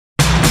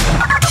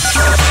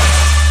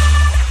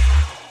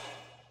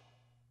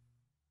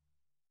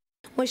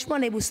Mheshimiwa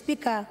Naibu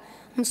Spika,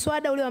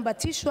 mswada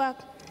ulioambatishwa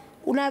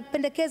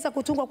unapendekeza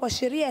kutungwa kwa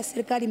sheria ya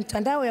serikali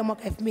mtandao ya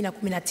mwaka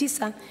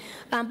 2019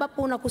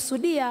 ambapo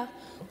unakusudia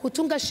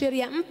kutunga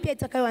sheria mpya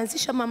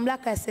itakayoanzisha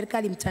mamlaka ya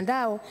serikali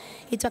mtandao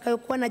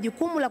itakayokuwa na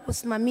jukumu la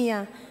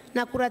kusimamia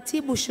na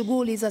kuratibu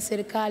shughuli za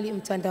serikali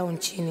mtandao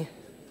nchini.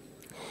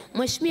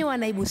 Mheshimiwa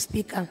Naibu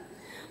Spika,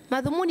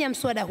 madhumuni ya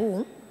mswada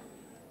huu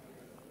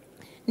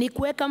ni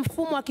kuweka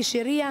mfumo wa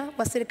kisheria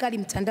wa serikali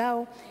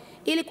mtandao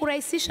ili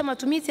kurahisisha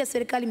matumizi ya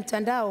serikali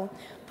mtandao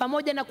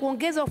pamoja na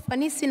kuongeza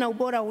ufanisi na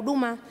ubora wa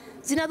huduma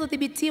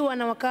zinazodhibitiwa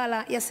na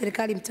wakala ya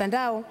serikali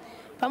mtandao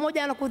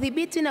pamoja na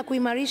kudhibiti na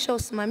kuimarisha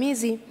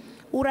usimamizi,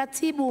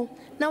 uratibu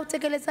na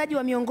utekelezaji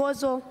wa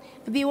miongozo,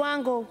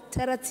 viwango,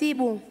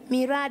 taratibu,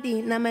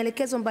 miradi na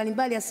maelekezo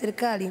mbalimbali ya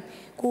serikali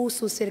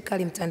kuhusu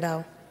serikali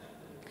mtandao.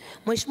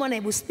 Mheshimiwa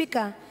Naibu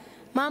Spika,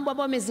 mambo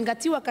ambayo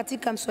yamezingatiwa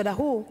katika mswada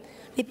huu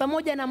ni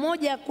pamoja na: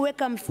 moja,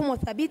 kuweka mfumo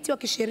thabiti wa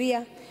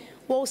kisheria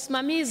wa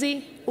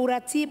usimamizi,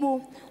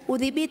 uratibu,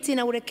 udhibiti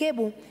na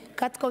urekebu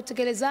katika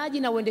utekelezaji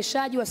na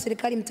uendeshaji wa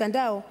serikali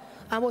mtandao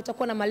ambao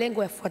utakuwa na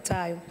malengo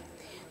yafuatayo: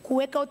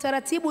 kuweka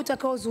utaratibu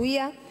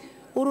utakaozuia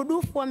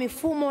urudufu wa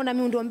mifumo na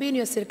miundombinu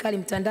ya serikali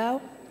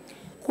mtandao,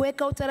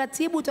 kuweka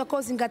utaratibu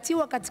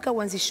utakaozingatiwa katika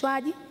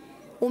uanzishwaji,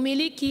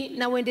 umiliki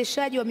na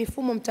uendeshaji wa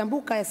mifumo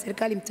mtambuka ya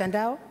serikali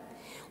mtandao,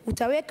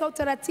 utaweka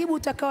utaratibu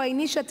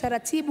utakaoainisha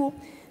taratibu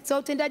za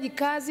utendaji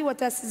kazi wa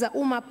taasisi za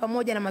umma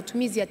pamoja na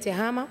matumizi ya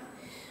tehama,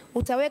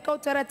 utaweka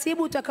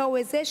utaratibu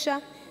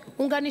utakaowezesha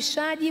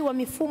unganishaji wa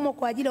mifumo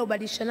kwa ajili ya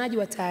ubadilishanaji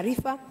wa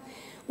taarifa,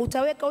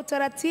 utaweka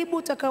utaratibu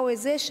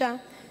utakaowezesha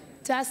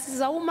taasisi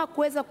za umma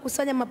kuweza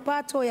kukusanya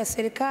mapato ya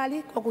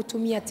serikali kwa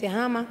kutumia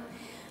tehama,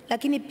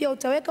 lakini pia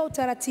utaweka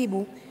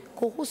utaratibu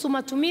kuhusu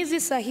matumizi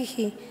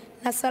sahihi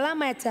na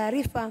salama ya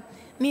taarifa,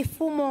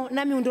 mifumo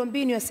na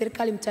miundombinu ya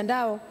serikali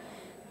mtandao,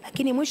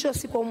 lakini mwisho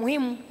si kwa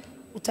umuhimu,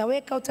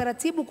 utaweka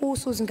utaratibu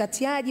kuhusu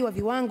uzingatiaji wa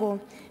viwango,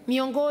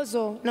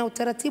 miongozo na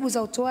utaratibu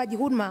za utoaji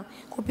huduma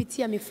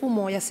kupitia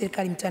mifumo ya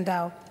serikali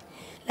mtandao.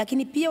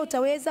 Lakini pia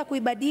utaweza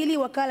kuibadili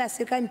wakala ya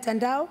serikali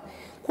mtandao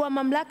kuwa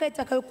mamlaka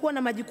itakayokuwa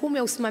na majukumu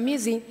ya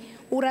usimamizi,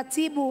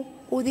 uratibu,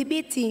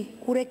 udhibiti,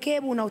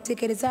 urekebu na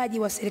utekelezaji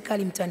wa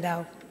serikali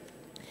mtandao.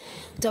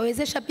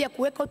 Utawezesha pia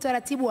kuweka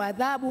utaratibu wa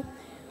adhabu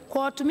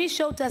kwa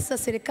watumishi au taasisi za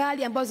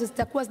serikali ambazo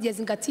zitakuwa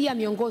hazijazingatia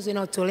miongozo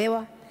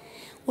inayotolewa.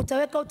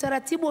 Utaweka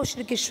utaratibu wa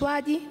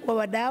ushirikishwaji wa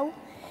wadau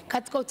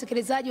katika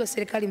utekelezaji wa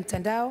serikali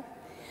mtandao.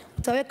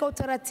 Utaweka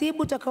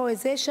utaratibu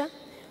utakaowezesha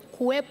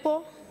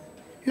kuwepo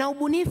na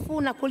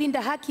ubunifu na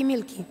kulinda haki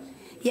miliki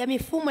ya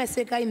mifumo ya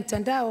serikali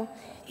mtandao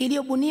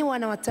iliyobuniwa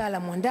na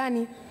wataalamu wa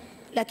ndani,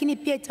 lakini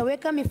pia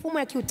itaweka mifumo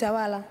ya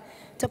kiutawala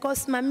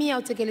itakayosimamia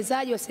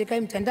utekelezaji wa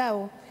serikali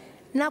mtandao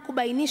na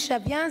kubainisha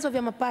vyanzo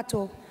vya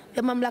mapato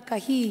vya mamlaka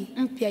hii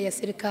mpya ya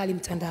serikali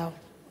mtandao.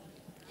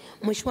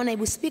 Mheshimiwa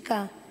Naibu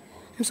Spika,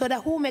 mswada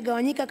huu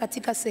umegawanyika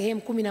katika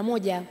sehemu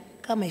 11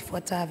 kama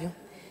ifuatavyo.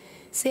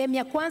 Sehemu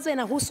ya kwanza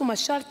inahusu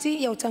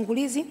masharti ya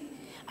utangulizi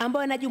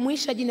ambayo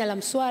yanajumuisha jina la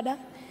mswada,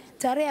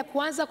 tarehe ya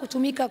kuanza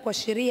kutumika kwa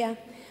sheria,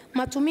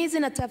 matumizi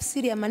na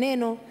tafsiri ya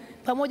maneno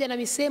pamoja na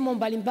misemo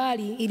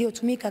mbalimbali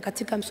iliyotumika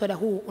katika mswada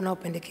huu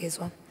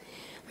unaopendekezwa.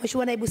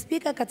 Mheshimiwa Naibu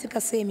Spika,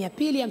 katika sehemu ya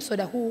pili ya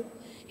mswada huu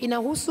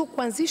inahusu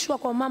kuanzishwa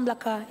kwa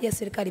mamlaka ya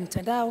serikali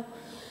mtandao.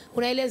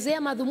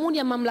 Unaelezea madhumuni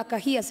ya mamlaka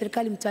hii ya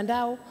serikali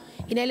mtandao,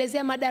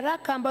 inaelezea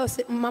madaraka ambayo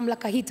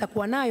mamlaka hii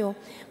itakuwa nayo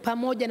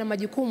pamoja na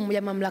majukumu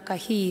ya mamlaka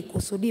hii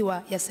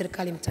kusudiwa ya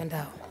serikali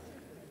mtandao.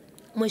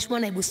 Mheshimiwa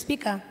Naibu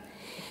Spika,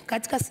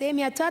 katika sehemu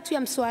ya tatu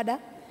ya mswada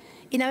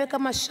inaweka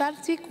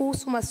masharti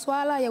kuhusu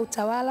masuala ya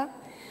utawala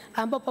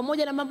ambao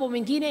pamoja na mambo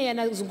mengine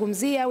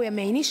yanazungumzia au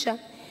yameainisha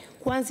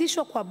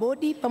kuanzishwa kwa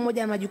bodi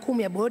pamoja na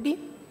majukumu ya bodi,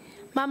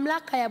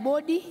 mamlaka ya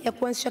bodi ya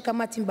kuanzisha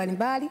kamati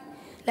mbalimbali,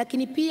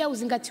 lakini pia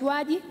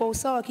uzingatiwaji wa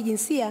usawa wa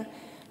kijinsia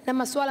na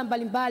masuala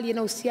mbalimbali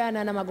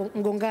yanayohusiana na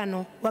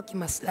mgongano wa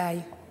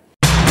kimaslahi.